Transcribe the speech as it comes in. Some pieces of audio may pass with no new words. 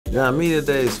Nah, media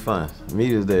day is fun.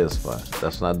 Media day is fun.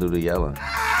 That's when I do the yelling.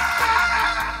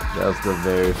 That was the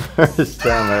very first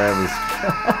time I ever.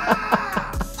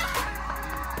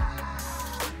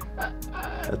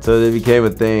 I told you it became a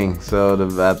thing. So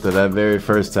after that very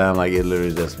first time, like it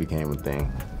literally just became a thing.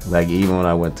 Like even when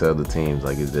I went to other teams,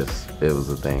 like it was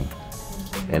a thing,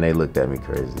 and they looked at me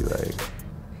crazy, like.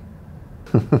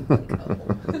 A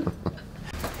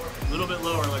little bit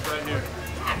lower, like right here.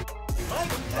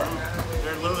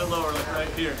 They're a little bit lower, like right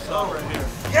here. Stop right here.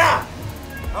 Yeah!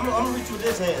 I'm gonna reach with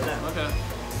this hand now. Okay.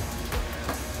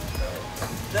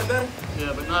 Is that better?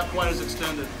 Yeah, but not quite as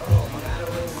extended.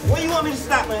 Where you want me to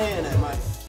stop my hand at, Mike?